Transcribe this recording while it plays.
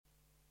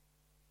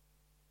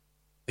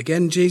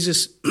Again,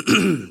 Jesus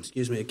began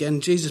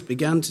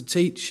to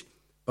teach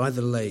by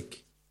the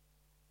lake.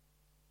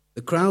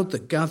 The crowd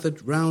that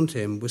gathered round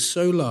him was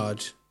so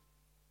large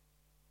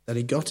that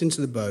he got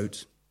into the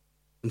boat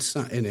and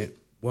sat in it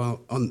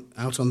out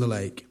on the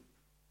lake,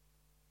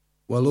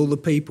 while all the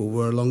people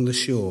were along the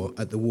shore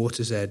at the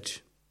water's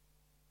edge.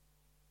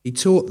 He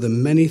taught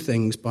them many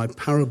things by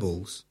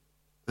parables,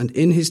 and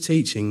in his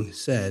teaching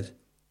said,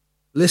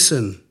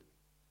 "Listen,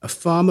 a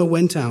farmer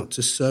went out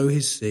to sow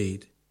his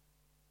seed.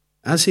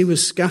 As he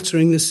was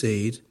scattering the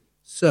seed,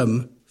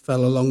 some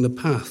fell along the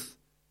path,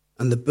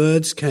 and the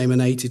birds came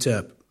and ate it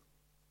up.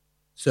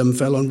 Some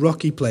fell on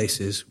rocky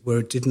places where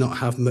it did not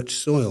have much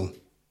soil.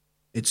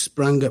 It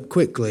sprang up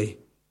quickly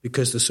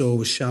because the soil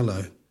was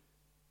shallow.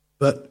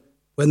 But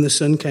when the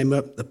sun came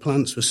up, the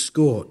plants were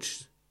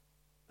scorched,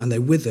 and they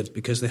withered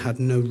because they had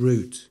no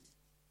root.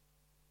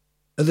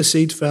 Other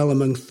seed fell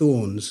among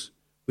thorns,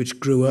 which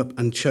grew up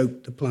and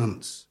choked the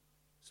plants,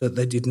 so that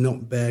they did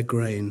not bear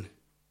grain.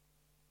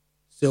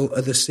 Still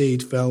other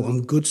seed fell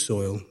on good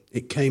soil.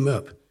 It came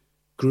up,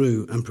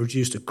 grew, and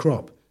produced a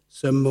crop,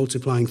 some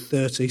multiplying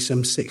 30,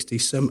 some 60,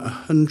 some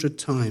 100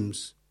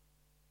 times."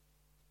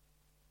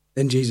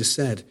 Then Jesus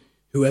said,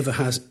 "Whoever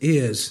has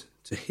ears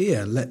to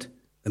hear, let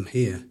them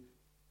hear."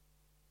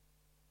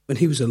 When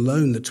he was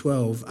alone, the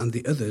 12 and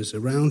the others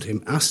around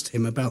him asked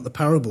him about the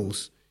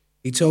parables.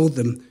 He told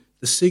them,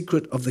 "The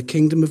secret of the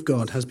kingdom of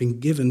God has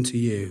been given to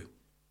you,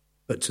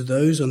 but to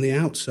those on the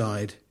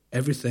outside,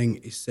 everything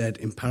is said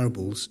in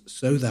parables,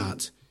 so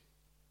that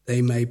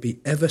they may be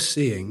ever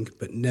seeing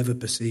but never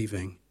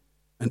perceiving,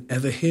 and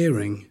ever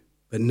hearing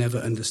but never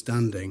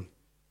understanding.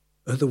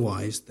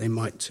 Otherwise they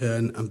might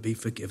turn and be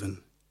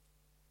forgiven."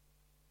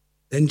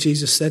 Then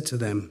Jesus said to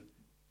them,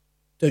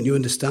 "Don't you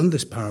understand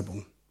this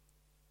parable?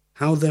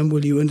 How then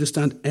will you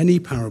understand any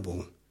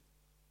parable?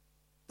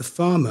 The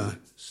farmer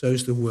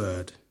sows the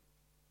word.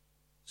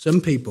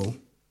 Some people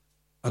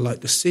are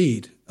like the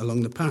seed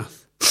along the path,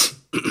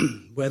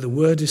 where the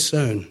word is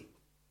sown.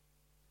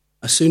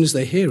 As soon as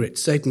they hear it,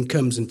 Satan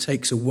comes and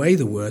takes away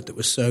the word that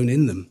was sown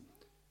in them.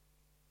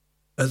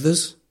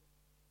 Others,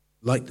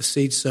 like the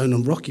seed sown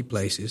on rocky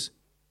places,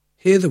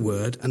 hear the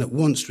word and at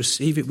once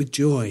receive it with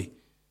joy.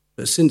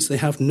 But since they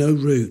have no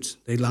root,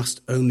 they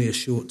last only a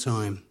short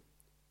time.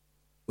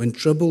 When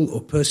trouble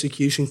or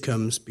persecution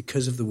comes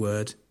because of the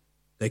word,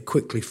 they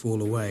quickly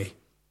fall away.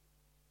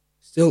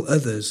 Still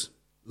others,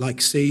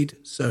 like seed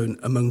sown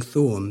among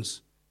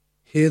thorns,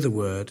 hear the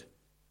word,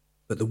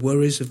 but the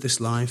worries of this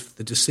life,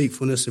 the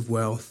deceitfulness of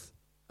wealth,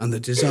 and the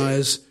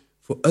desires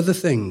for other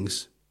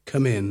things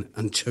come in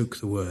and choke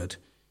the word,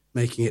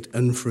 making it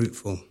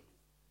unfruitful.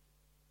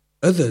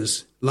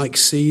 Others, like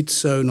seed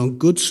sown on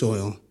good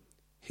soil,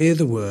 hear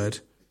the word,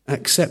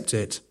 accept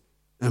it,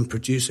 and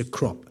produce a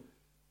crop,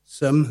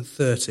 some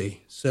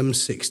 30, some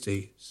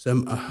 60,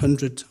 some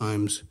 100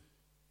 times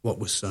what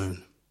was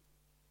sown."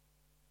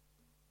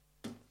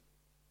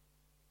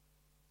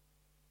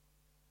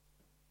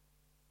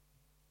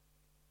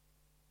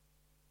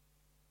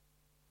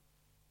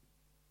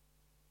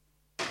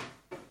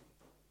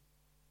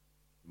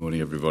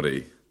 Morning,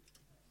 everybody.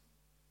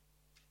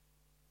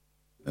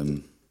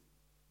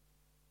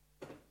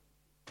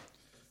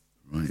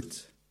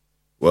 Right.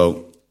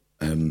 Well,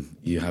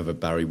 you have a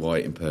Barry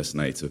White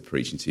impersonator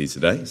preaching to you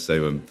today,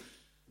 so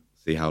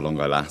see how long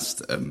I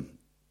last.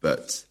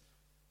 But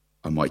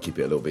I might keep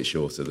it a little bit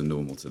shorter than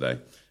normal today.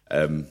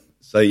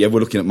 We're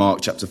looking at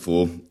Mark chapter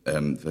 4,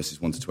 verses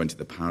 1 to 20,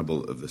 the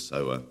parable of the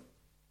sower.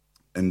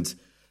 And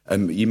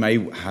you may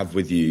have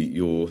with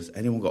you has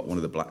anyone got one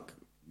of the black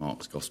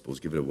Mark's Gospels?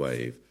 Give it a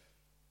wave.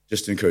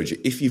 Just to encourage you,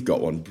 if you've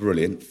got one,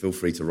 brilliant, feel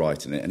free to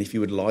write in it. And if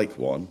you would like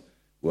one,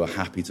 we're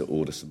happy to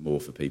order some more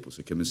for people.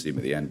 So come and see them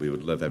at the end. We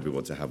would love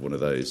everyone to have one of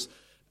those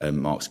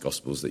Mark's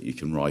Gospels that you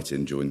can write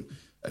in during,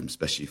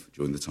 especially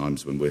during the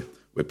times when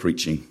we're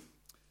preaching.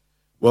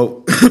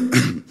 Well,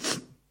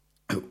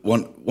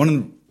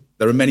 there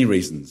are many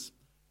reasons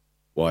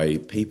why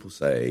people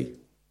say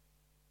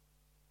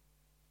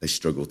they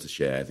struggle to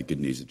share the good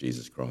news of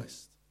Jesus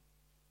Christ.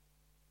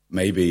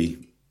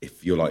 Maybe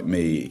if you're like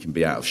me, it can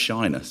be out of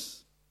shyness,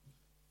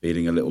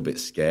 feeling a little bit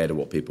scared of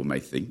what people may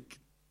think.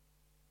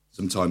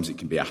 Sometimes it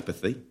can be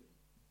apathy,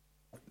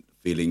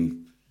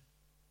 having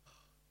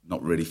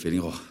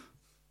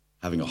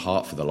a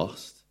heart for the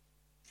lost.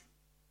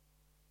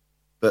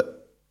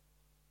 But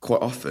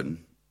quite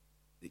often,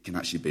 it can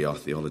actually be our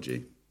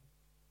theology.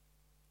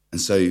 And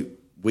so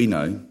we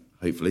know,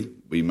 hopefully,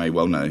 we may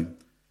well know,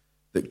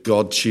 that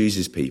God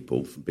chooses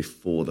people from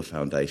before the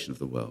foundation of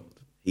the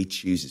world. He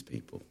chooses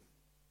people.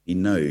 He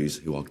knows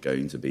who are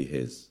going to be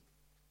his.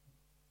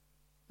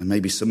 And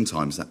maybe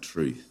sometimes that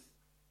truth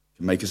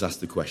can make us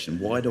ask the question,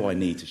 why do I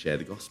need to share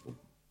the gospel?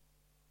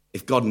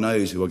 If God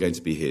knows who are going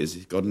to be his,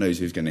 if God knows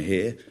who's going to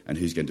hear and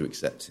who's going to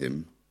accept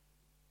him,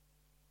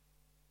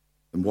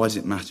 then why does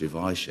it matter if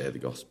I share the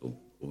gospel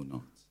or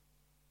not?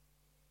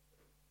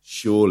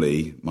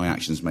 Surely my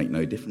actions make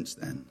no difference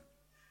then.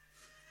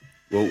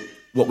 Well,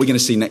 what we're going to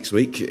see next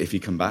week, if you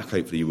come back,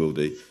 hopefully you will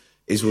do,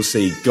 is we'll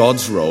see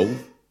God's role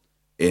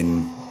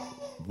in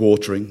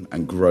watering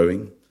and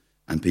growing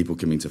and people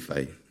coming to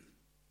faith.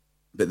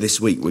 But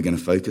this week we're going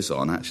to focus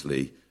on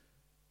actually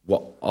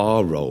what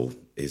our role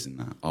is in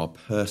that, our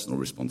personal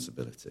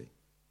responsibility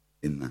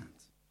in that.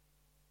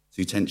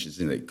 Two tensions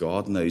in it.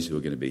 God knows who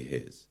are going to be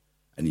his,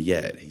 and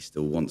yet he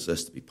still wants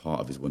us to be part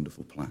of his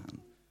wonderful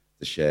plan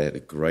to share the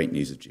great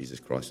news of Jesus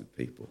Christ with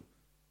people.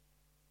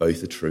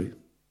 Both are true,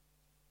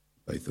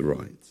 both are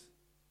right.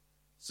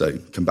 So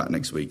come back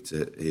next week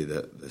to hear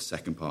the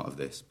second part of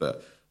this,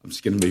 but I'm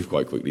just going to move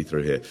quite quickly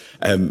through here.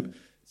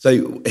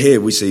 So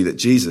here we see that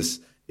Jesus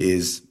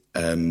is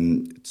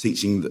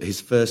teaching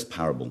his first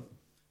parable.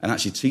 And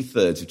actually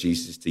 2/3 of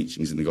Jesus'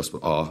 teachings in the gospel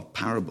are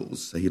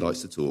parables. So he likes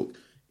to talk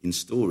in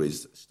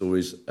stories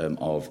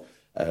of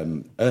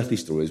earthly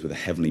stories with a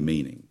heavenly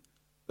meaning.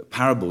 But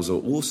parables are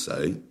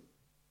also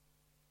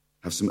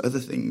have some other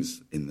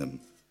things in them.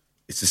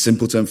 It's a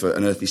simple term for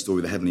an earthly story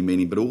with a heavenly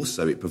meaning, but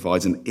also it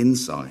provides an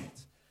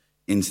insight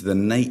into the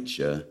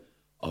nature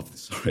of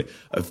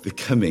the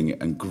coming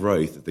and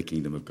growth of the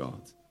kingdom of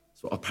God.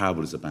 That's what our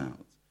parable is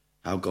about.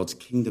 How God's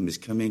kingdom is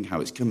coming,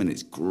 how it's coming,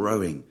 it's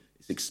growing,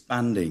 it's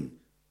expanding.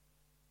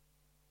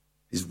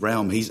 His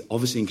realm, he's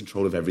obviously in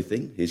control of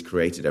everything. He's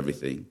created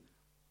everything.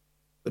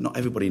 But not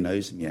everybody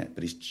knows him yet.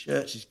 But his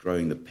church is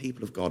growing. The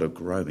people of God are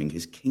growing.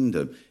 His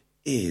kingdom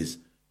is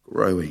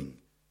growing.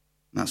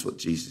 And that's what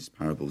Jesus'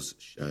 parables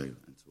show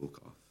and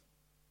talk of.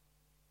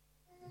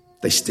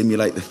 They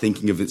stimulate the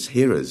thinking of its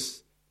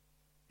hearers.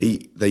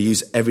 They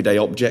use everyday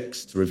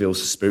objects to reveal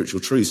spiritual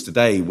truths.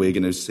 Today, we're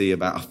going to see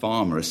about a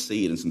farmer, a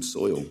seed, and some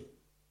soil.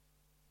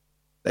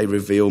 They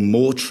reveal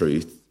more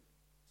truth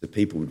to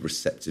people with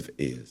receptive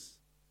ears.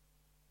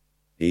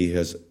 He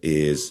has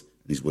ears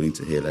and he's willing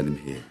to hear, let him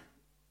hear.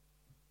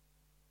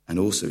 And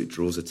also it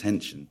draws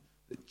attention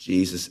that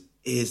Jesus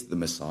is the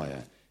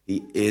Messiah.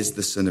 He is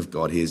the Son of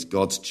God. He is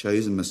God's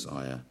chosen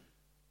Messiah.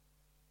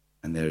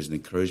 And there is an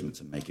encouragement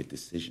to make a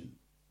decision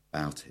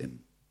about him.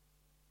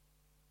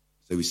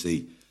 So we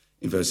see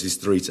in verses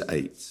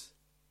 3-8,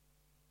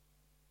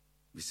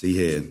 we see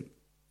here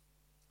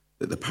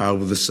that the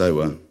parable of the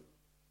sower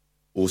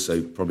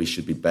also probably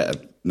should be better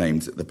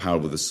named the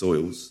parable of the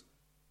soils.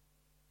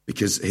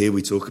 Because here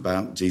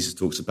Jesus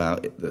talks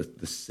about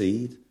the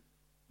seed,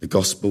 the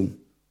gospel,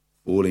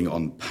 falling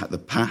on the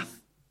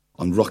path,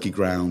 on rocky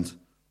ground,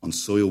 on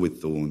soil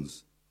with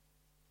thorns,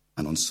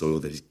 and on soil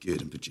that is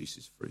good and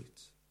produces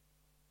fruit.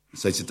 And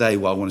so today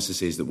what I want us to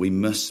see is that we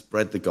must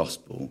spread the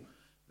gospel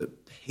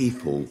that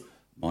people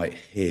might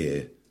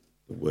hear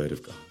the word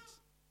of God.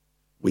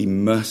 We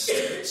must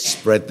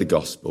spread the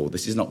gospel.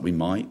 This is not we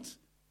might.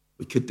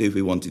 We could do if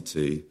we wanted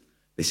to.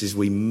 This is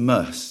we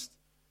must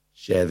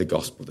share the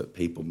gospel that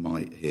people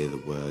might hear the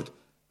word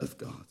of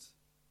God.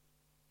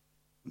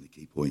 And the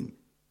key point,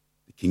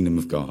 the kingdom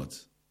of God,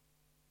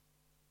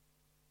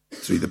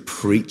 through the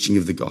preaching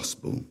of the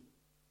gospel,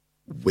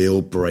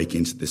 will break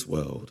into this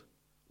world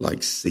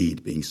like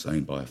seed being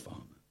sown by a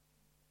farmer.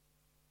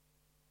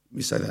 Let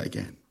me say that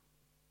again.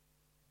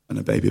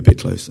 And maybe a bit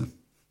closer.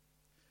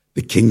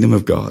 The kingdom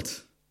of God,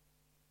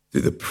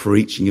 through the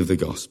preaching of the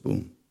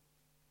gospel,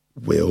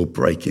 will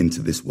break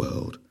into this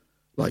world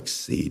like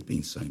seed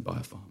being sown by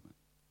a farmer.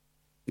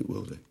 It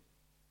will do.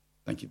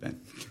 Thank you, Ben.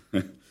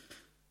 The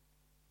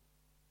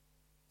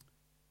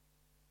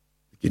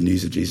good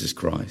news of Jesus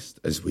Christ,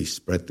 as we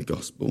spread the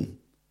gospel,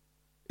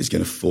 is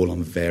going to fall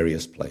on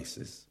various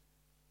places.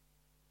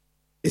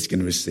 It's going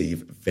to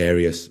receive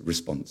various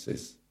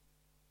responses.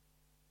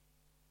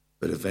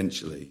 But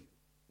eventually,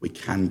 we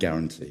can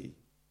guarantee,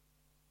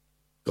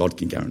 God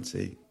can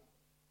guarantee,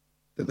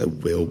 that there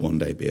will one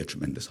day be a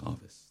tremendous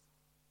harvest.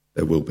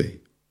 There will be.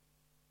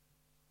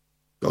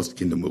 God's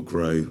kingdom will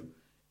grow.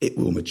 It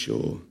will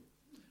mature.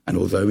 And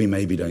although we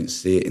maybe don't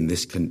see it in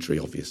this country,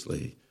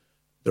 obviously,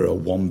 there are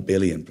 1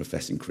 billion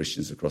professing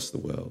Christians across the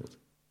world.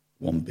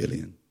 1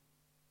 billion.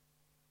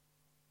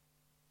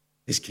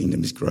 His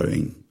kingdom is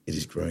growing. It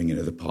is growing in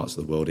other parts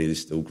of the world. It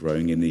is still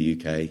growing in the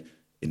UK.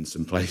 In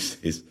some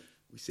places,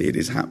 we see it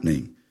is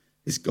happening.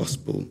 His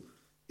gospel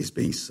is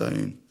being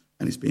sown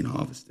and is being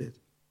harvested.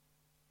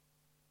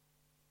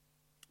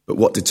 But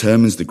what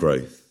determines the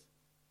growth?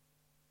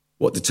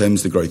 What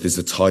determines the growth is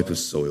the type of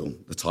soil,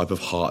 the type of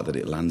heart that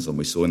it lands on.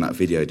 We saw in that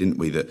video, didn't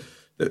we, that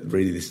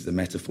really this is a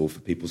metaphor for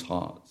people's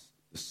hearts.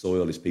 The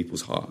soil is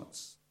people's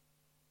hearts.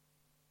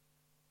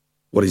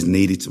 What is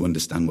needed to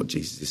understand what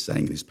Jesus is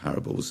saying in his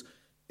parables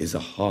is a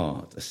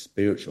heart, a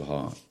spiritual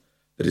heart,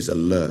 that is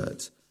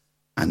alert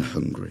and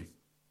hungry.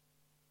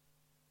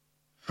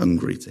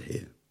 Hungry to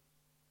hear.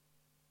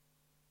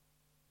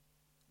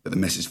 But the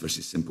message for us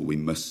is simple. We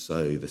must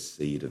sow the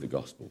seed of the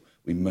gospel.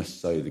 We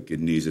must sow the good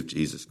news of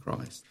Jesus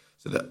Christ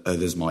so that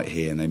others might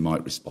hear and they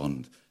might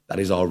respond. That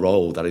is our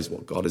role. That is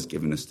what God has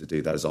given us to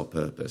do. That is our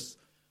purpose.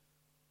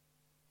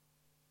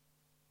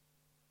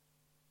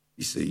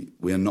 You see,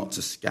 we are not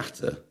to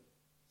scatter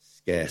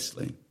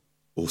scarcely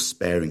or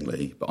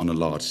sparingly, but on a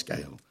large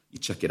scale. You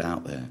chuck it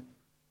out there.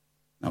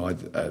 Now,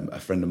 a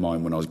friend of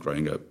mine, when I was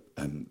growing up,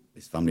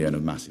 his family owned a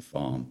massive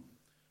farm.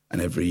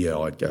 And every year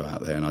I'd go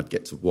out there and I'd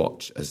get to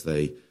watch as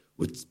they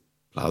would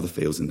plough the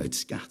fields and they'd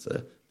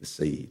scatter the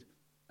seed.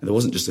 And there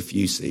wasn't just a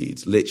few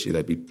seeds. Literally,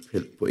 they'd be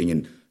putting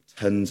in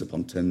tons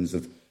upon tons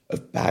of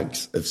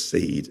bags of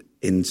seed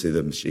into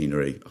the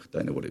machinery. I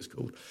don't know what it was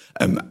called.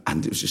 And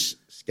it was just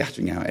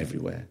scattering out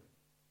everywhere.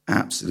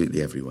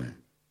 Absolutely everywhere.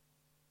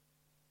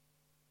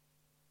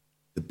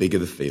 The bigger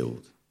the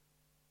field,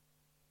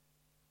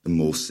 the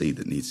more seed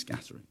that needs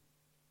scattering.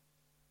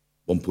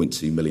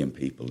 1.2 million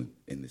people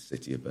in the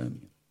city of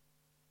Birmingham.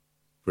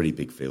 Pretty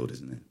big field,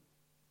 isn't it?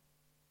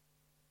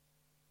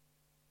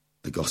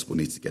 The gospel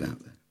needs to get out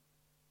there.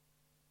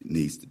 It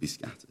needs to be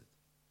scattered.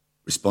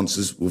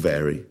 Responses will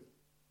vary.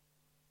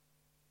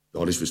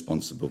 God is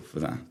responsible for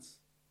that.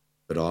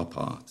 But our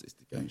part is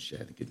to go and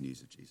share the good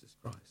news of Jesus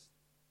Christ.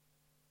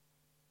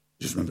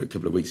 Just remember a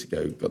couple of weeks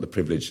ago, got the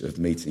privilege of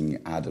meeting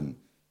Adam,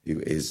 who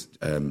is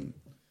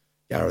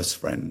Gareth's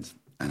friend,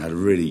 and had a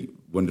really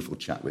wonderful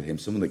chat with him.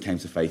 Someone that came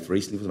to faith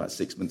recently, it was about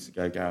 6 months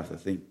ago, Gareth, I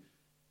think.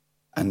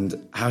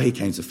 And how he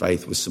came to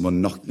faith was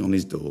someone knocking on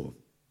his door,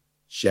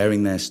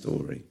 sharing their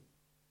story,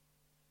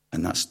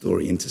 and that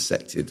story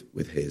intersected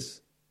with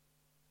his,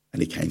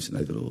 and he came to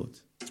know the Lord.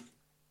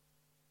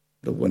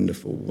 What a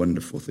wonderful,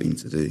 wonderful thing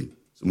to do.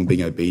 Someone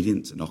being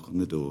obedient to knock on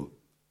the door,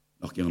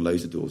 knocking on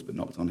loads of doors, but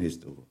knocked on his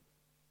door.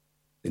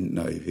 Didn't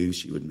know who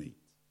she would meet.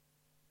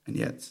 And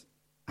yet,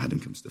 Adam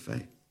comes to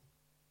faith.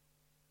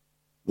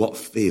 What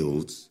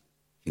fields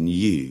can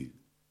you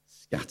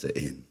scatter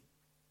in?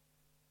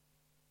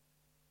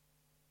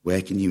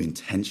 Where can you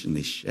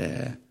intentionally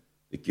share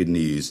the good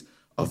news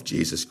of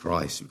Jesus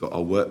Christ? We've got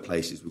our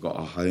workplaces, we've got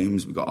our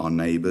homes, we've got our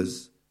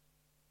neighbours.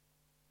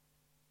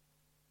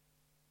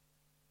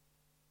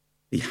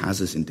 He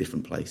has us in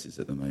different places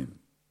at the moment.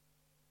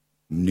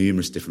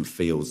 Numerous different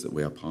fields that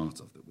we are part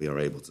of, that we are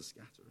able to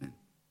scatter in.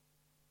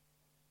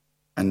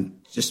 And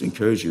just to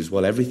encourage you as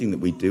well, everything that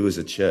we do as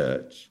a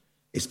church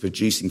is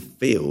producing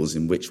fields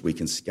in which we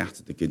can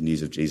scatter the good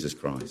news of Jesus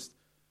Christ.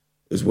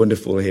 It was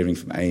wonderful hearing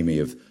from Amy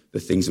of the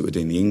things that we're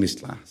doing in the English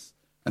class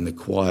and the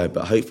choir,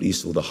 but hopefully you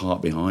saw the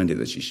heart behind it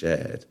that she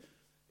shared,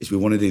 is we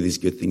want to do these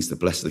good things to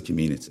bless the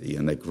community,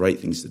 and they're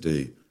great things to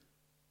do.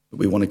 But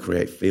we want to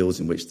create fields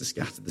in which to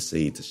scatter the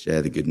seed, to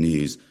share the good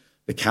news.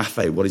 The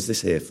cafe, what is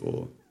this here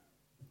for?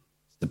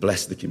 It's to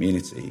bless the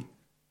community.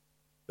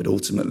 But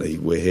ultimately,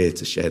 we're here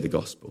to share the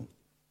gospel.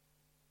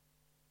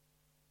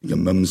 Your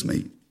mum's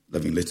meet,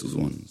 loving little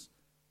ones.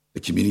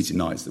 The community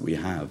nights that we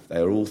have, they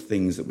are all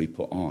things that we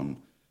put on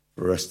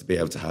for us to be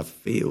able to have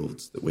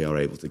fields that we are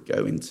able to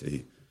go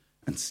into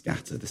and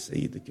scatter the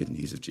seed, the good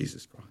news of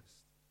Jesus Christ.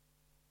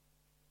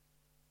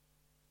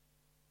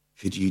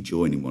 Could you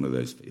join in one of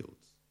those fields?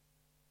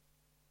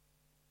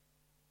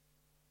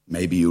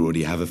 Maybe you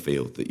already have a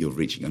field that you're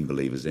reaching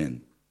unbelievers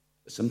in.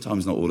 But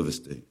sometimes not all of us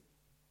do.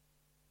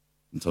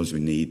 Sometimes we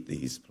need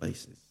these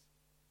places.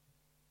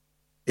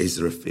 Is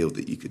there a field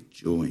that you could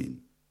join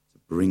to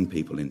bring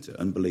people into,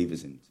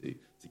 unbelievers into,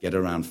 to get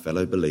around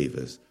fellow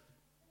believers,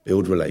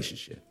 build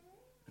relationship,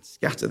 and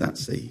scatter that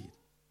seed?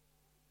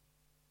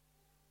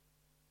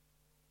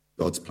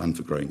 God's plan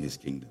for growing his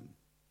kingdom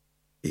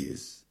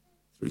is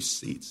through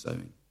seed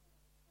sowing.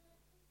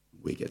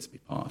 We get to be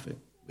part of it.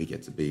 We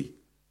get to be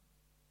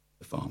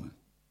the farmer.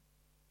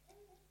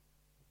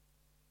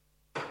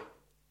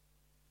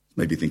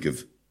 Maybe think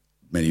of,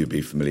 many would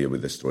be familiar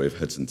with the story of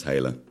Hudson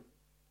Taylor,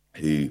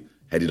 who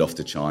headed off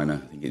to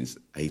China, I think it's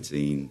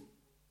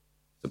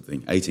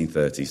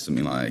 1830,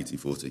 something like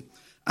 1840.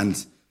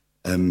 And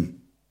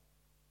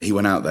he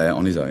went out there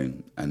on his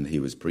own and he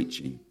was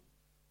preaching,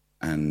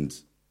 and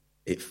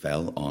it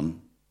fell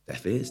on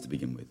deaf ears to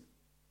begin with.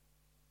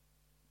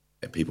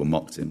 People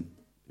mocked him,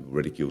 people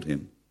ridiculed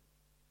him,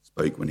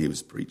 spoke when he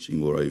was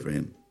preaching or over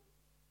him.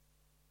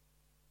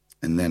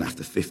 And then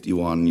after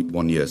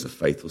 51 years of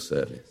faithful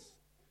service,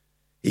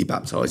 he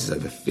baptizes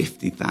over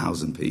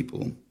 50,000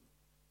 people,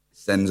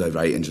 sends over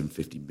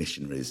 850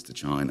 missionaries to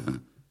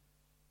China,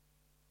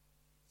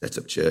 sets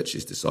up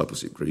churches,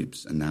 discipleship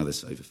groups, and now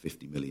there's over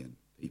 50 million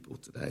people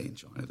today in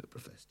China that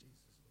profess Jesus.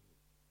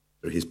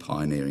 Through his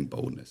pioneering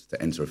boldness to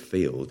enter a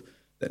field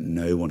that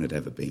no one had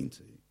ever been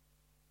to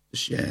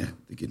share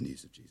the good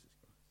news of Jesus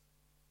Christ.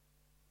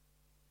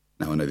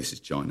 Now I know this is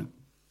China,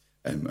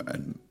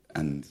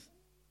 and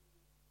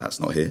that's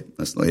not here.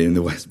 That's not here in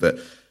the West, but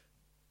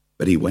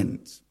he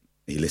went.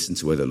 He listened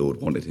to where the Lord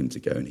wanted him to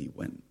go, and he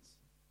went.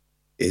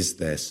 Is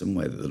there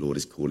somewhere that the Lord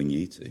is calling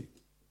you to?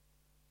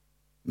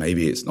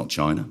 Maybe it's not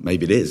China.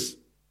 Maybe it is.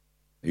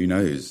 Who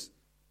knows?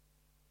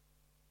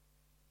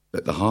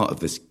 But the heart of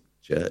this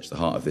church, the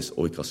heart of this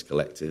Oikos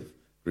collective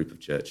group of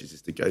churches,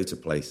 is to go to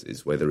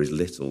places where there is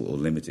little or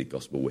limited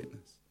gospel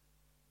witness,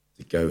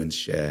 to go and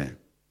share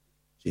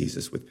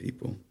Jesus with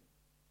people.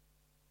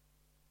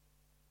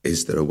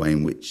 Is there a way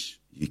in which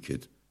you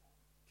could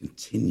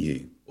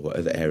continue, or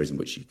other areas in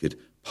which you could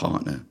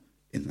partner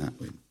in that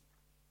way?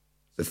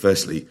 So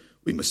firstly,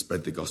 we must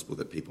spread the gospel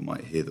that people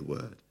might hear the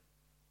word.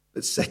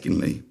 But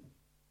secondly,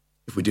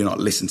 if we do not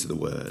listen to the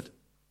word,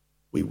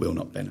 we will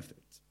not benefit.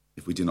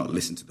 If we do not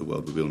listen to the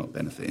word, we will not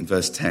benefit. In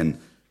verse 10, if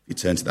you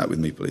turn to that with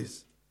me,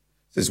 please.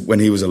 It says, when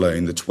he was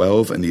alone, the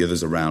 12 and the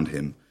others around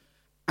him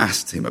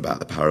asked him about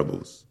the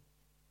parables.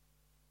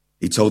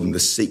 He told them the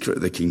secret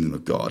of the kingdom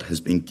of God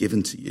has been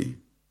given to you.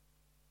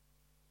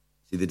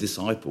 See, the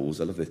disciples,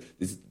 I love this,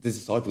 the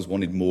disciples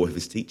wanted more of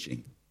his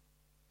teaching.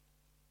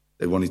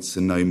 They wanted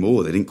to know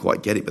more. They didn't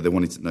quite get it, but they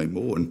wanted to know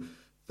more. And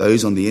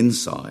those on the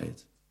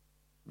inside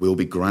will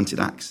be granted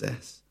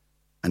access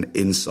and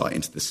insight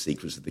into the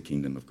secrets of the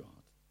kingdom of God.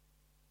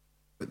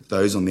 But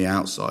those on the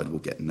outside will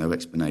get no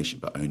explanation,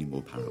 but only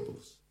more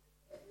parables.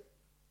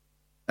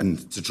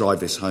 And to drive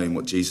this home,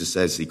 what Jesus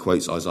says, he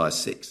quotes Isaiah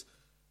 6,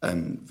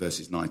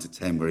 verses 9 to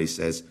 10, where he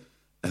says,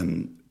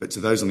 but to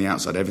those on the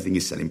outside, everything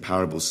is said in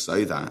parables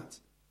so that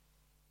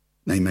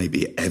they may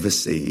be ever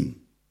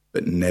seeing,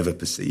 but never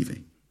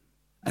perceiving,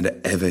 and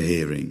ever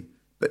hearing,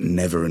 but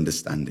never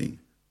understanding.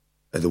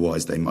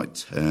 Otherwise, they might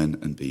turn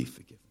and be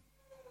forgiven.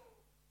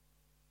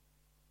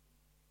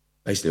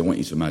 Basically, I want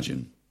you to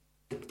imagine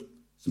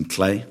some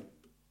clay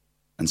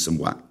and some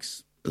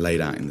wax laid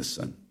out in the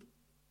sun.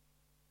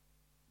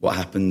 What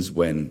happens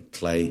when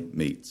clay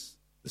meets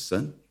the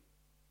sun?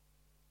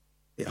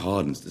 It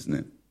hardens, doesn't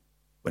it?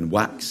 When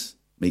wax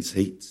meets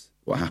heat,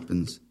 what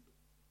happens?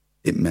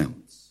 It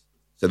melts.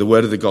 So the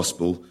word of the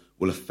gospel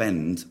will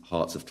offend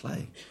hearts of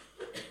clay.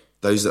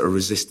 Those that are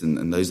resistant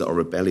and those that are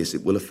rebellious,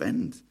 it will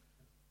offend.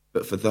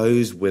 But for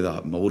those with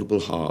a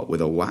moldable heart, with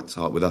a wax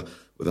heart, with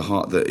a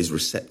heart that is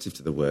receptive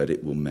to the word,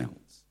 it will melt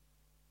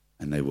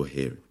and they will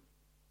hear it.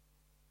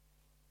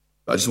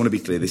 But I just want to be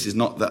clear, this is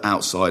not that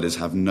outsiders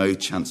have no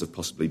chance of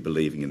possibly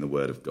believing in the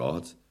word of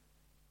God.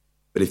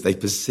 But if they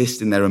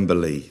persist in their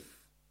unbelief,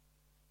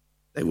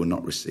 they will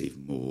not receive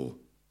more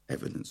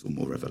evidence or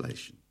more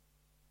revelation.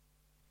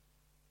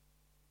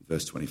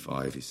 Verse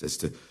 25, he says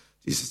to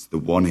Jesus, the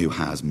one who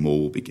has, more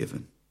will be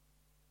given.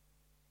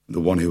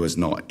 The one who has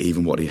not,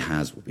 even what he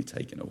has will be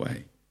taken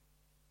away.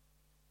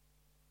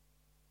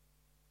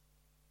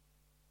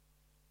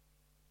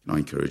 Can I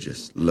encourage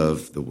us?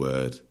 Love the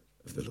word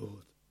of the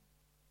Lord.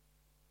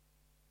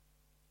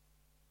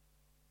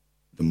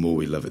 The more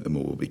we love it, the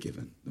more will be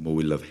given. The more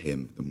we love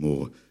him, the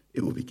more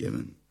it will be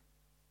given.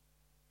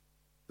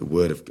 The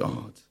word of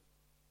God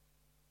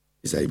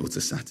is able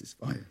to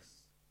satisfy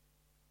us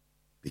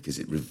because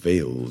it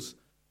reveals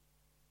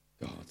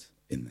God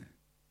in there.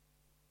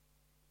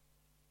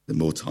 The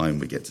more time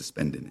we get to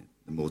spend in it,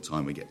 the more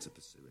time we get to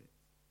pursue it,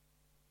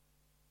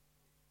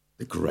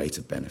 the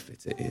greater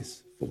benefit it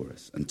is for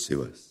us and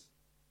to us.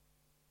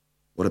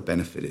 What a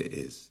benefit it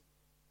is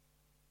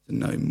to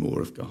know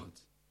more of God.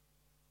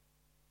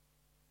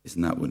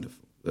 Isn't that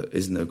wonderful?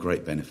 Isn't it a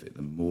great benefit?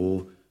 The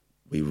more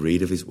we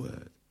read of his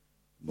word,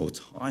 the more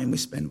time we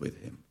spend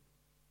with him,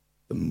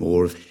 the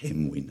more of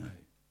him we know.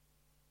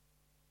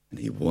 And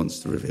he wants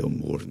to reveal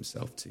more of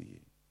himself to you.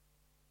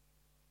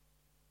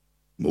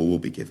 More will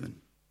be given.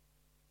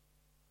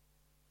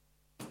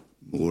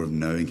 More of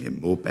knowing him,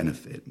 more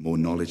benefit, more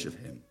knowledge of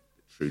him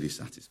that truly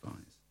satisfies.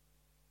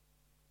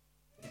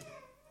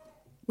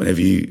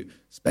 Whenever you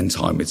spend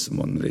time with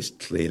someone that is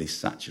clearly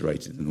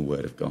saturated in the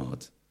word of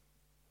God,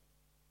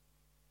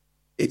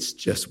 it's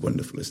just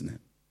wonderful, isn't it?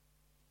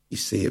 You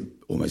see it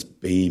almost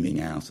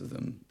beaming out of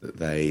them that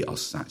they are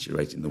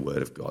saturated in the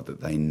word of God,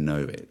 that they know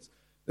it,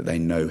 that they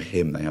know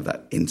him, they have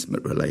that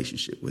intimate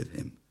relationship with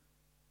him.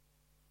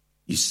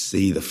 You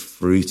see the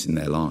fruit in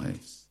their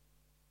lives.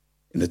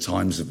 In the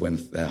times of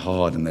when they're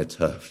hard and they're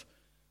tough,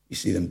 you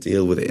see them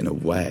deal with it in a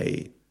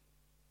way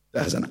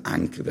that has an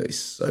anchor that is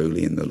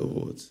solely in the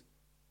Lord.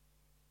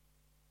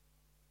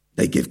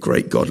 They give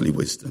great godly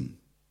wisdom,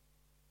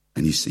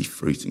 and you see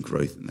fruit and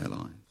growth in their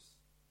lives.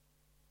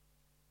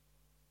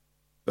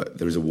 But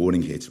there is a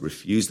warning here to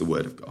refuse the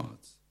word of God,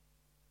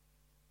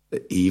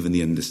 that even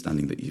the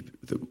understanding that you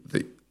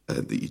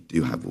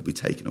do have will be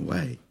taken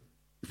away.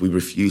 If we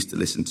refuse to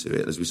listen to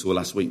it, as we saw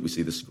last week, we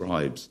see the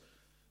scribes,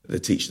 the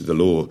teachers of the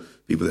law,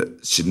 people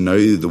that should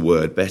know the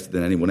word better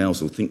than anyone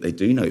else or think they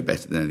do know it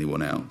better than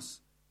anyone else,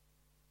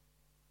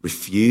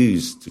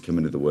 refuse to come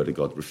into the word of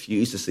God,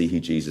 refuse to see who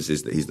Jesus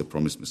is, that he's the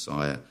promised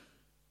Messiah.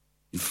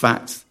 In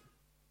fact,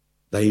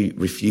 they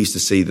refuse to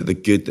see that the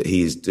good that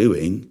he is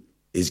doing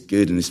is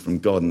good and is from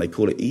God, and they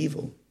call it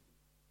evil.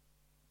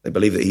 They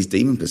believe that he's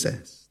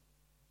demon-possessed.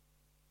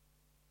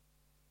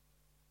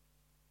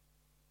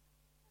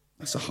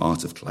 That's a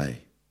heart of clay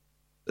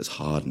that's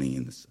hardening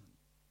in the sun.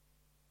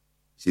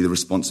 See, the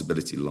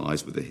responsibility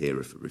lies with the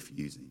hearer for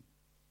refusing.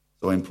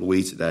 So I implore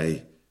you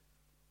today,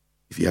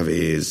 if you have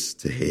ears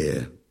to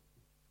hear,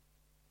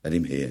 let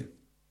him hear.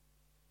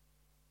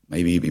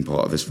 Maybe you've been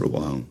part of this for a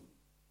while.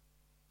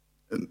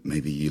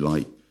 Maybe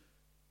you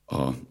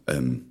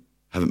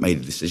haven't made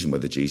a decision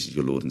whether Jesus is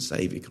your Lord and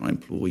Saviour. Can I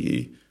implore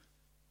you?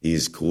 He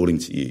is calling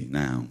to you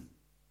now,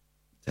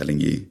 telling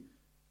you,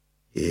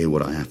 hear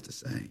what I have to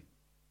say.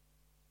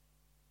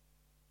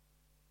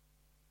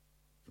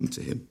 Come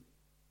to him.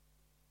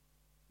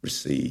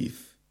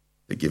 Receive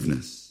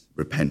forgiveness.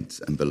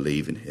 Repent and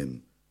believe in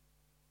him.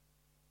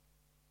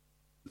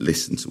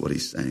 Listen to what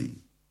he's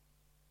saying.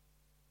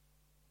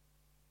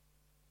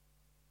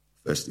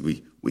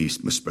 Firstly, we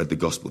must spread the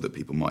gospel that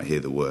people might hear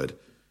the word.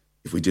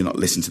 If we do not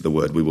listen to the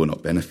word, we will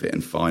not benefit.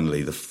 And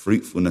finally, the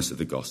fruitfulness of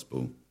the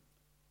gospel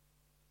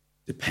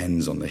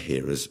depends on the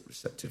hearer's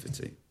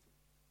receptivity.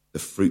 The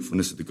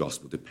fruitfulness of the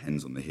gospel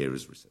depends on the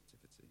hearer's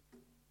receptivity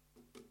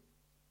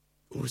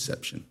or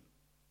reception.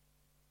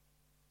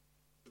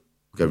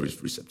 We'll go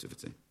with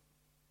receptivity.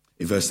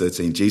 In verse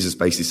 13, Jesus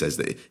basically says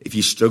that if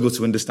you struggle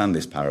to understand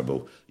this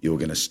parable, you're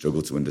going to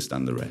struggle to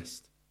understand the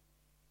rest.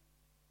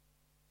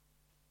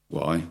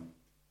 Why?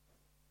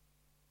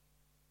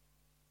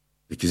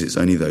 Because it's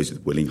only those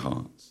with willing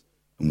hearts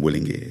and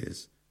willing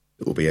ears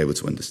that will be able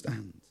to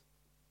understand.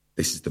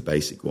 This is the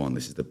basic one.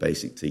 This is the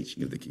basic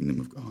teaching of the kingdom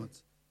of God.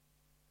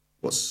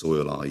 What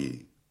soil are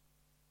you?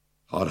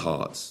 Hard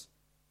hearts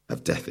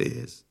have deaf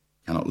ears,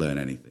 cannot learn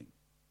anything.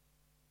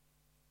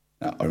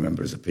 Now, I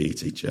remember as a PE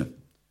teacher,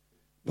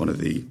 one of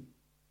the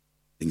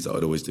things that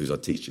I'd always do is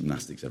I'd teach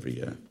gymnastics every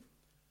year.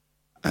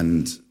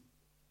 And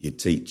you'd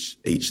teach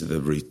each of the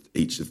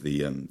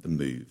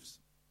moves.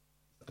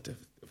 I don't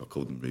know if I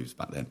called them moves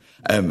back then.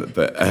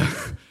 But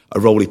a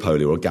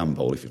roly-poly or a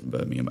gambol, if you're from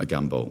Birmingham, a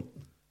gambol,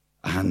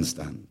 a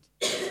handstand,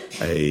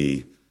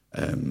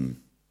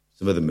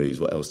 some other moves.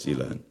 What else do you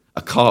learn?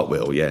 A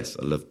cartwheel, yes.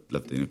 I love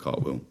doing a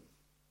cartwheel.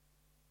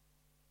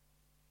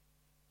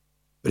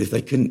 But if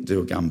they couldn't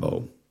do a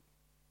gambol,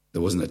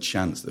 there wasn't a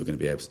chance they were going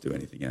to be able to do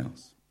anything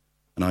else.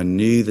 And I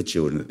knew the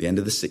children at the end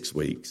of the 6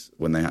 weeks,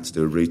 when they had to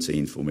do a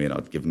routine for me, and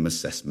I'd give them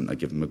assessment, I'd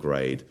give them a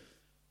grade,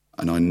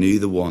 and I knew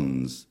the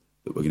ones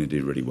that were going to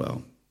do really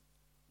well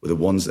were the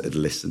ones that had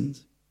listened,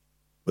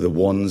 were the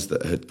ones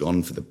that had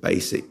gone for the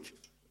basic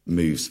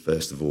moves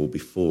first of all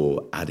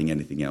before adding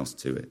anything else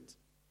to it.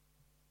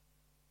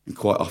 And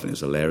quite often it was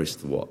hilarious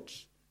to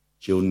watch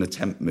children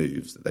attempt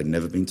moves that they'd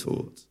never been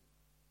taught,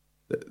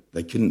 that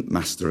they couldn't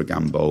master a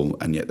gambol,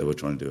 and yet they were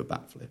trying to do a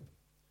backflip.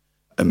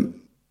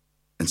 And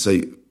so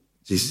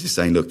Jesus is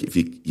saying, look, if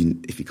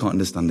you can't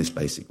understand this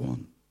basic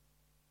one,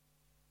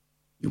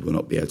 you will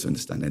not be able to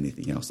understand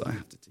anything else that I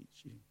have to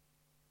teach you.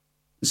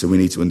 And so we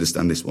need to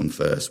understand this one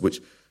first.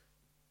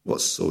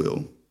 What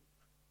soil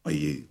are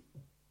you?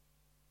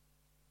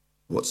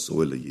 What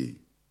soil are you?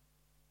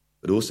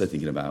 But also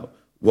thinking about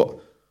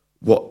what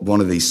one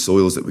of these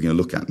soils that we're going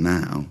to look at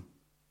now,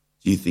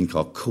 do you think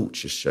our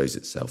culture shows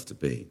itself to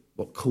be?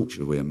 What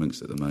culture are we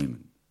amongst at the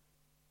moment?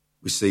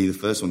 We see the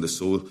first one, the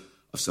soil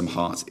of some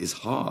hearts is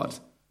hard,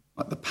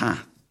 like the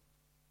path.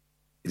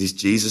 It is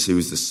Jesus who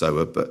is the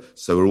sower, but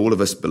so are all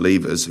of us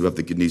believers who have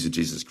the good news of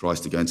Jesus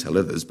Christ to go and tell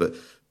others. But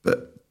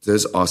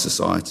does our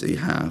society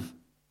have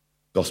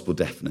gospel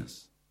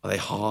deafness? Are they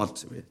hard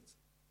to it?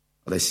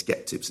 Are they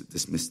skeptics that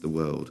dismiss the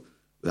world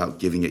without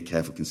giving it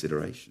careful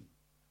consideration?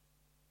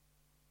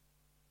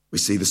 We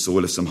see the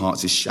soil of some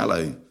hearts is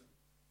shallow,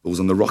 falls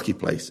on the rocky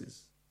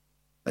places.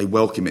 They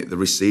welcome it, they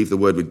receive the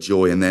word with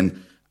joy, and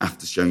then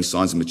after showing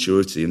signs of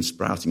maturity and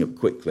sprouting up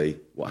quickly,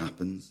 what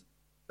happens?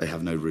 They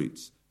have no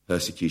roots.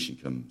 Persecution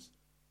comes,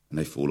 and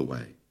they fall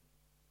away.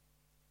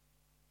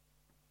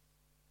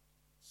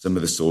 Some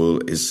of the soil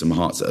is some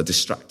hearts that are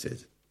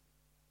distracted,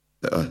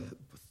 that are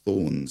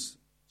thorns,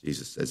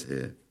 Jesus says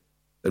here.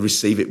 They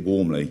receive it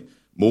warmly,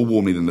 more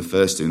warmly than the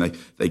first two, and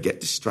they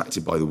get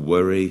distracted by the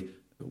worry,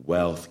 the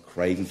wealth,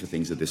 craving for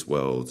things of this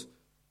world.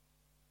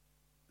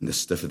 And the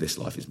stuff of this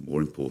life is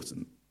more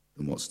important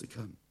than what's to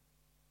come.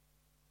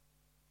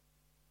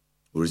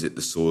 Or is it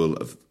the soil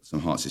of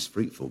some hearts is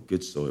fruitful,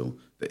 good soil,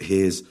 that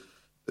hears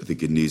the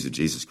good news of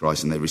Jesus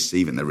Christ and they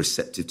receive it and they're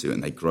receptive to it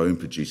and they grow and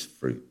produce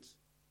fruit?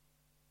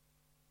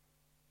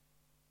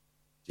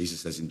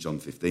 Jesus says in John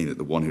 15 that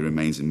the one who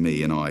remains in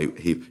me and I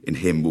in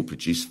him will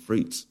produce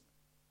fruit.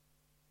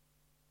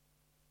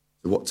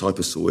 So what type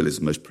of soil is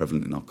most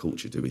prevalent in our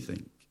culture, do we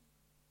think?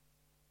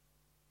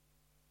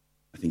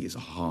 I think it's a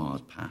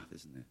hard path,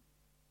 isn't it?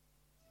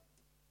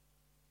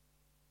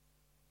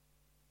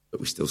 But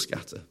we still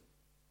scatter.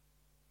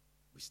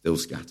 We still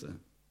scatter.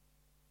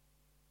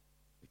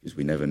 Because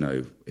we never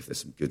know if there's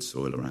some good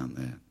soil around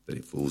there that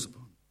it falls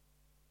upon.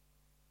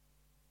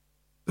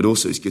 But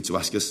also it's good to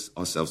ask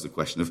ourselves the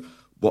question of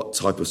what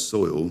type of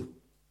soil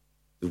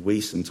do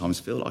we sometimes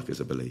feel like as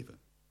a believer?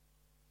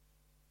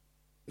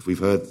 If we've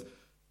heard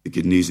the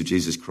good news of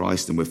Jesus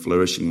Christ and we're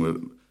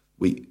flourishing,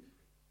 we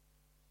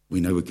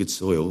know we're good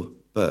soil,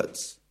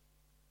 but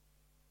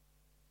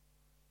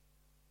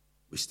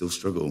we still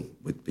struggle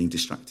with being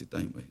distracted,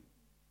 don't we?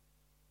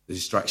 The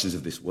distractions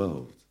of this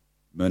world,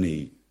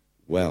 money,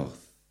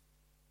 wealth.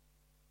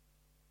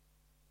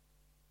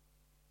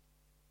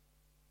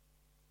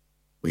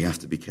 We have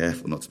to be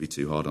careful not to be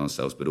too hard on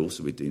ourselves, but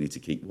also we do need to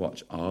keep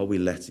watch. Are we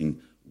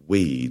letting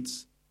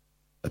weeds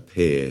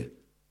appear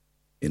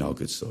in our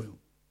good soil?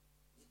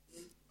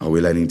 Are we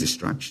letting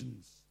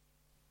distractions?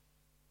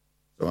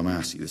 So I'm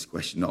asking you this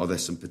question, are there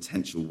some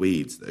potential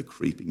weeds that are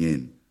creeping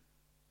in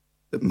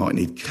that might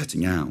need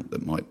cutting out,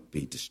 that might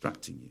be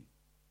distracting you?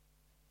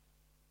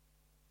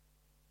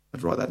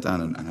 I'd write that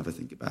down and have a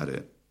think about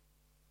it.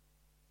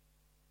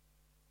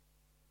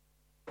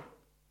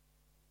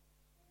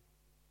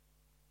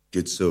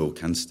 Good soil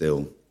can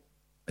still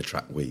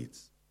attract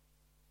weeds.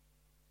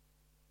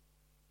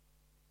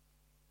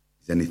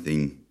 Is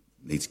anything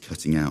needs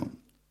cutting out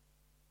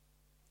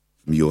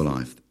from your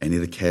life, any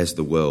of the cares of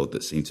the world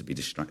that seem to be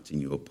distracting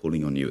you or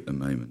pulling on you at the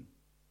moment,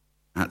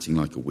 acting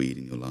like a weed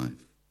in your life.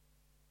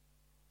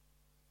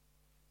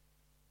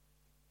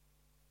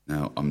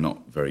 Now, I'm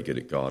not very good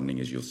at gardening,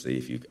 as you'll see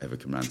if you ever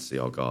come round to see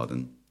our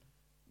garden.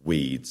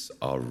 Weeds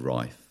are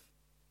rife.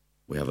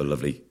 We have a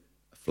lovely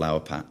flower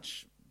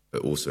patch,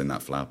 but also in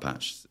that flower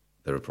patch,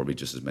 there are probably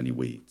just as many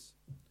weeds.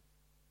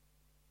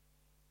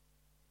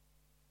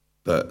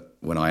 But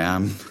when I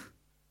am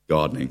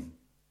gardening,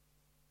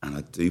 and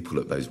I do pull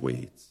up those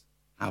weeds,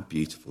 how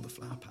beautiful the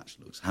flower patch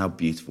looks, how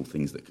beautiful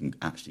things that can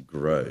actually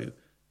grow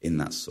in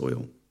that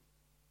soil.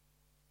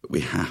 But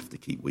we have to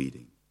keep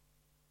weeding.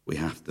 We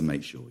have to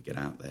make sure we get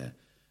out there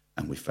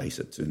and we face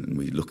up to it and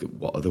we look at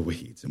what are the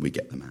weeds and we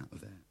get them out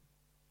of there.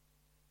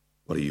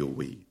 What are your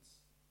weeds?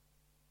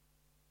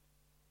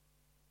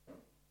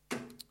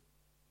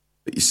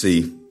 But you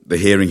see, the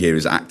hearing here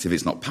is active,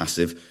 it's not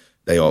passive.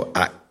 They are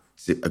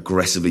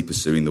aggressively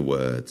pursuing the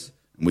words.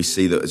 And we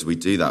see that as we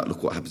do that,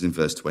 look what happens in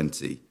verse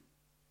 20.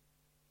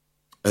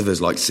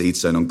 Others, like seed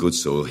sown on good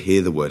soil,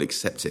 hear the word,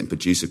 accept it, and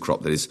produce a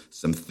crop that is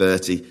some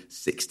 30,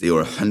 60,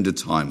 or 100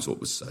 times what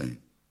was sown.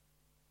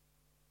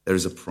 There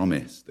is a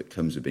promise that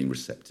comes with being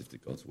receptive to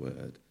God's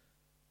word,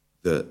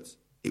 that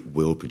it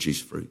will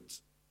produce fruit.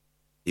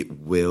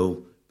 It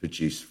will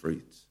produce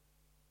fruit.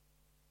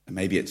 And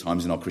maybe at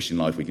times in our Christian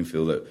life we can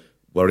feel that,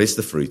 where is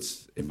the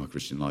fruit in my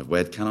Christian life?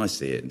 Where can I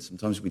see it? And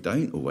sometimes we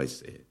don't always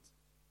see it.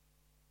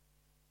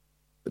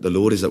 But the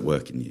Lord is at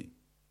work in you.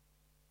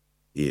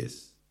 He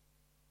is.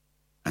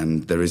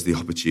 And there is the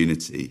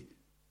opportunity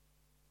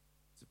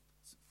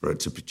for it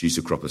to produce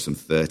a crop of some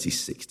 30,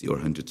 60, or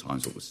 100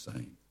 times what was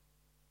sown.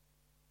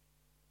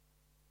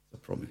 It's a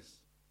promise.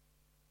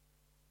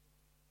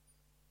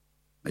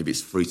 Maybe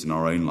it's fruit in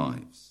our own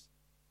lives,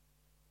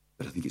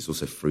 but I think it's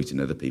also fruit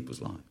in other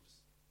people's lives.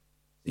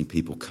 Seeing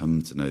people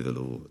come to know the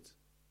Lord.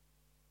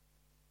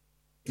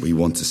 We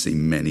want to see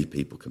many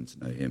people come to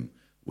know him.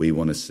 We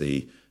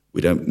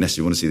don't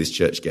necessarily want to see this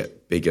church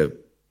get bigger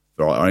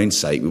for our own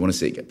sake. We want to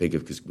see it get bigger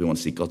because we want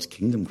to see God's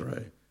kingdom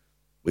grow.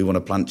 We want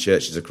to plant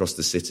churches across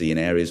the city in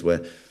areas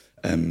where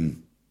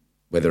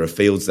there are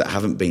fields that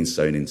haven't been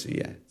sown into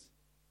yet.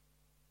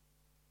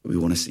 But we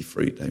want to see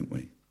fruit, don't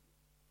we?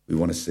 We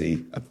want to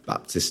see a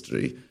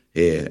baptistry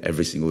here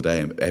every single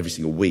day and every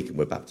single week, and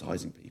we're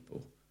baptizing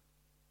people.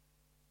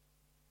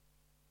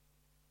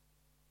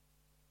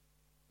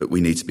 But we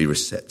need to be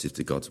receptive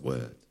to God's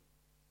word.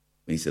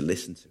 We need to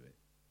listen to it.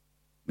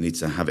 We need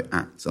to have it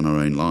act on our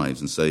own lives.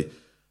 And so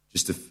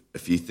just a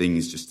few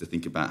things just to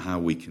think about how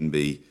we can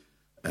be,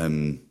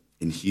 in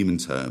human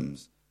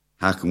terms,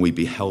 how can we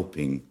be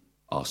helping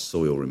our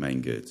soil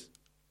remain good?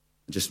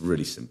 And just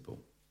really simple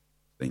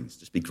things.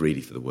 Just be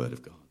greedy for the word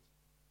of God.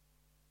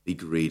 Be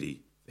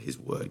greedy for his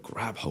word.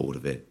 Grab hold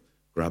of it.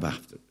 Grab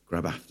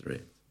after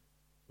it.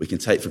 We can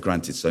take for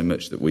granted so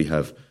much that we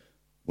have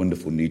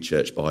wonderful New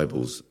Church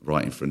Bibles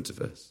right in front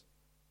of us.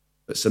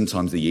 But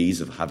sometimes the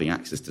ease of having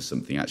access to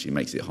something actually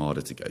makes it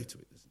harder to go to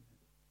it, doesn't it?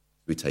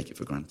 We take it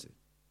for granted.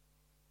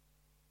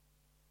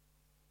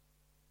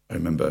 I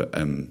remember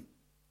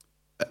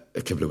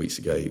a couple of weeks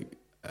ago,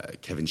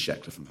 Kevin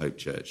Sheckler from Hope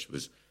Church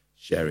was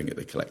sharing at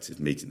the collective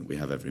meeting that we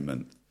have every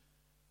month.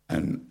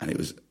 And it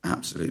was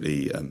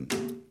absolutely,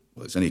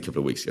 it's only a couple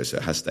of weeks ago, so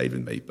it has stayed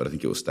with me, but I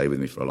think it will stay with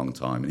me for a long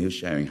time. And he was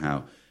sharing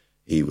how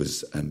he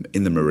was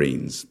in the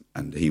Marines,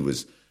 and he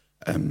was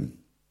in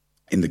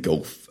the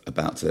Gulf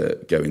about to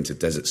go into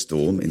Desert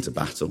Storm, into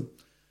battle.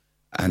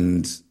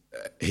 And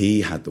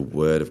he had the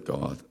word of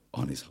God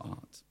on his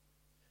heart.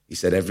 He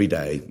said every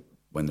day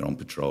when they're on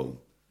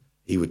patrol,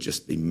 he would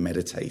just be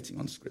meditating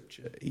on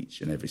Scripture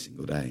each and every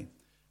single day.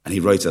 And he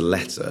wrote a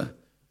letter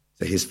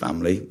to his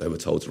family. They were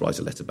told to write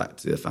a letter back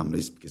to their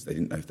families because they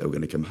didn't know if they were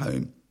going to come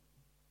home.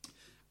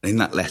 And in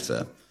that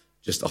letter,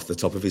 just off the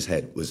top of his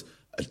head, was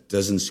a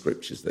dozen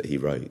scriptures that he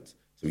wrote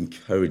to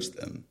encourage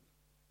them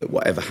that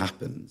whatever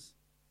happens,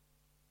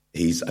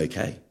 he's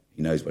okay.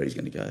 He knows where he's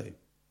going to go.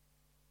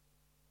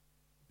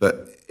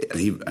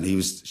 And he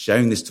was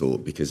sharing this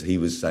talk because he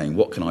was saying,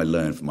 what can I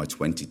learn from my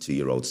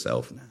 22-year-old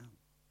self now?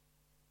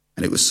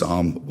 And it was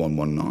Psalm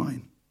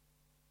 119.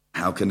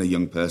 How can a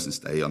young person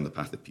stay on the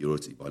path of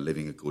purity? By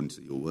living according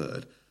to your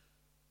word.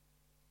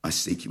 I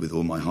seek you with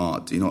all my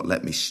heart. Do not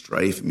let me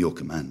stray from your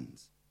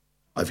commands.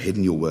 I've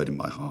hidden your word in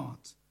my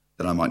heart,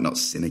 that I might not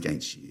sin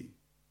against you.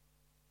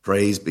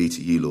 Praise be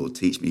to you, Lord.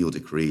 Teach me your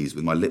decrees.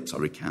 With my lips I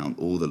recount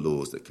all the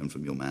laws that come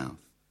from your mouth.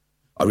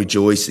 I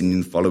rejoice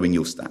in following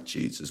your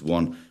statutes as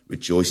one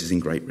rejoices in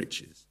great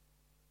riches.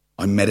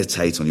 I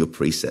meditate on your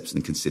precepts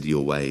and consider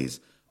your ways.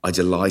 I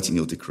delight in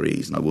your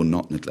decrees, and I will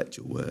not neglect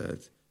your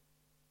word.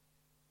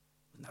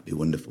 Wouldn't that be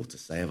wonderful to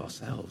say of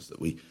ourselves, that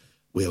we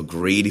are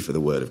greedy for the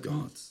word of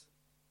God?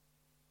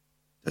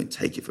 Don't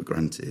take it for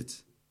granted.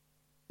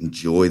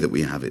 Enjoy that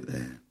we have it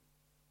there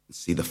and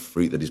see the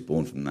fruit that is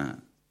born from that.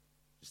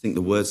 Just think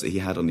the words that he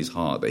had on his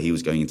heart that he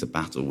was going into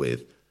battle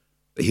with,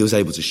 that he was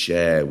able to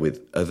share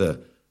with other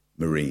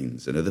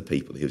Marines and other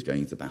people that he was going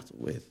into battle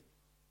with,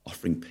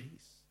 offering peace.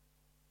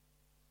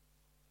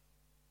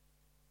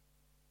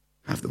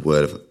 Have the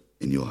word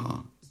in your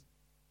heart.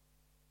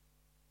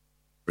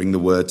 Bring the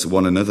word to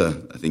one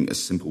another. I think a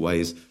simple way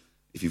is,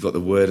 if you've got the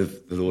word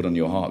of the Lord on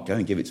your heart, go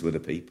and give it to other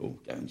people.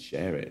 Go and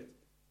share it.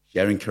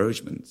 Share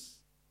encouragements.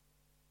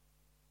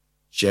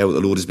 Share what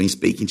the Lord has been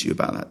speaking to you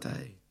about that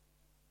day.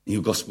 In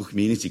your gospel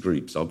community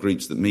groups, our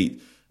groups that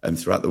meet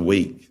throughout the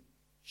week,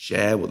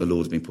 share what the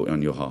Lord has been putting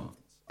on your heart.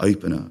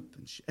 Open up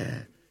and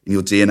share. In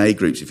your DNA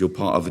groups, if you're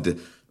part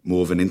of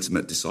more of an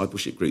intimate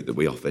discipleship group that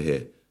we offer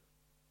here,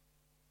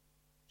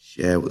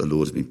 share what the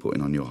Lord has been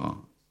putting on your heart.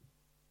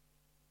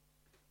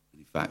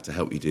 In fact, to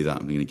help you do that,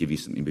 I'm going to give you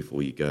something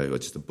before you go, or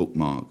just a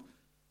bookmark,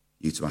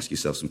 you to ask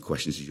yourself some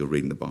questions as you're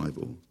reading the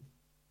Bible.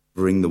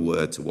 Bring the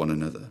word to one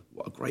another.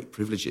 What a great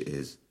privilege it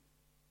is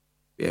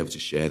to be able to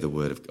share the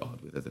word of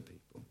God with other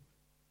people.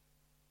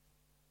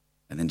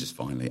 And then just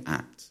finally,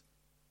 act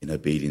in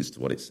obedience to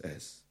what it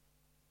says.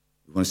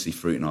 We want to see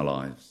fruit in our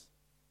lives.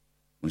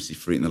 We want to see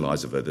fruit in the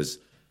lives of others.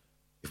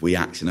 If we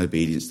act in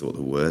obedience to what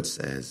the word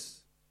says,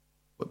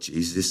 what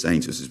Jesus is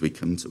saying to us as we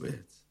come to it,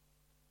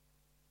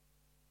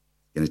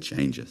 it's going to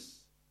change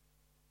us.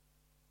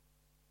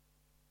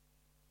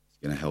 It's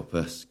going to help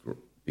us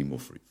be more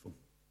fruitful.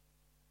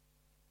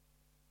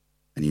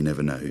 And you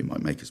never know, it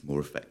might make us more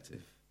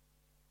effective.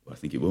 Well, I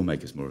think it will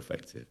make us more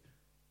effective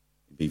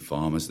in being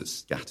farmers that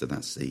scatter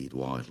that seed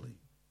widely.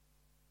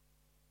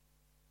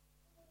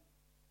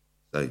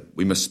 So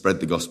we must spread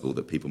the gospel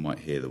that people might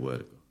hear the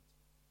word of God.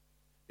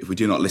 If we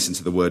do not listen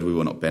to the word, we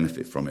will not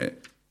benefit from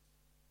it.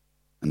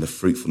 And the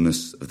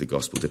fruitfulness of the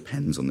gospel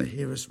depends on the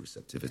hearer's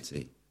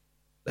receptivity.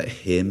 Let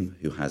him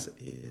who has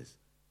ears,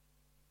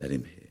 let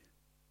him hear.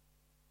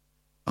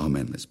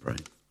 Amen. Let's pray.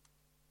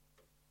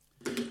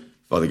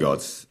 Father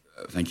God,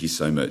 thank you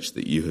so much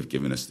that you have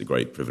given us the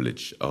great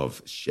privilege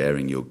of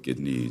sharing your good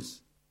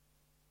news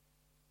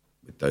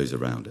with those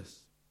around us.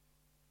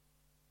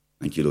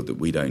 Thank you, Lord, that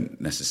we don't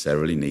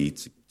necessarily need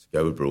to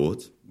go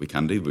abroad. We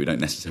can do, but we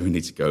don't necessarily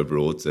need to go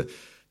abroad to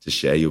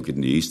share your good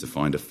news, to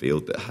find a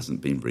field that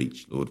hasn't been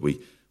reached. Lord,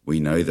 we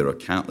know there are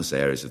countless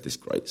areas of this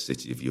great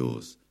city of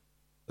yours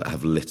that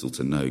have little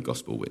to no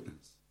gospel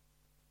witness.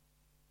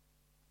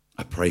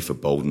 I pray for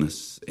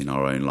boldness in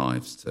our own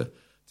lives to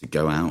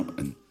go out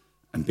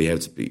and be able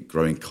to be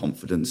growing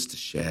confidence to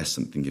share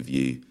something of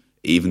you,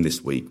 even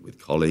this week, with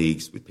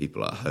colleagues, with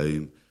people at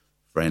home,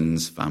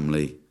 friends,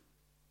 family.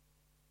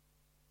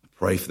 I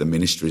pray for the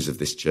ministries of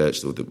this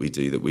church, Lord, that we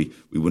do, that we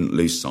wouldn't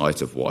lose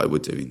sight of why we're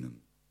doing them.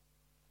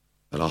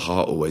 That our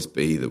heart always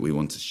be that we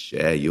want to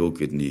share your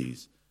good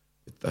news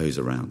with those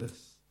around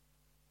us.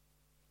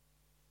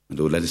 And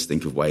Lord, let us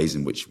think of ways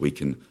in which we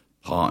can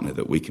partner,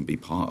 that we can be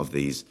part of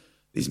these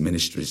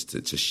ministries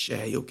to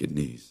share your good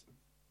news.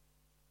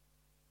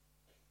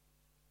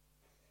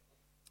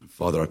 And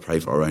Father, I pray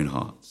for our own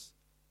hearts.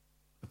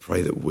 I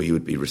pray that we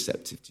would be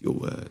receptive to your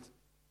word.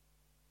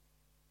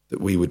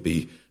 That we would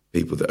be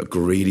people that are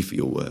greedy for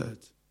your word,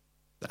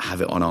 that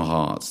have it on our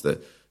hearts,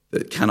 that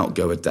cannot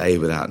go a day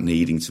without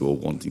needing to or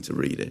wanting to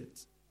read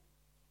it.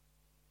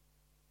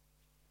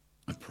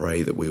 I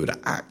pray that we would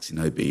act in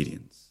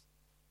obedience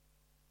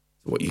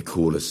to what you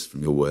call us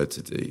from your word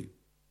to do,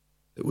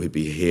 that we'd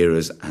be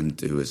hearers and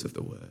doers of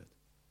the word.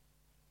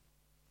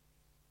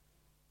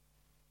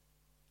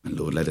 And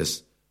Lord, let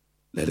us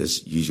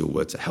use your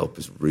word to help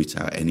us root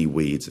out any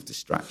weeds of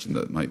distraction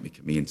that might be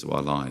coming into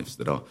our lives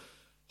that are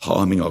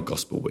harming our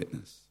gospel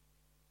witness.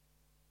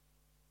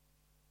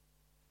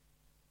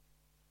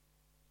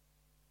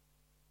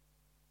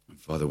 And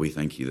Father, we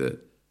thank you that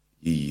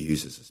you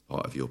use us as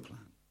part of your plan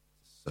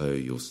to sow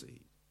your seed.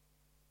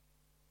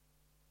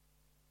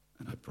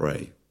 And I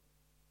pray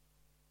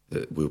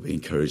that we'll be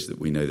encouraged that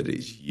we know that it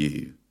is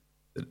you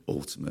that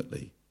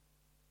ultimately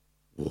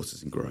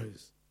waters and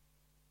grows.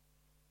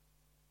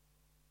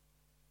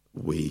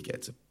 We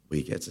get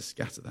to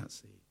scatter that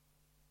seed.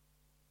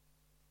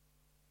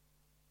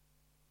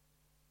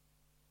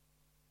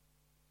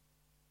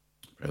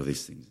 I pray all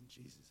these things in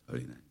Jesus'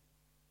 holy name.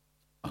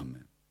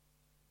 Amen.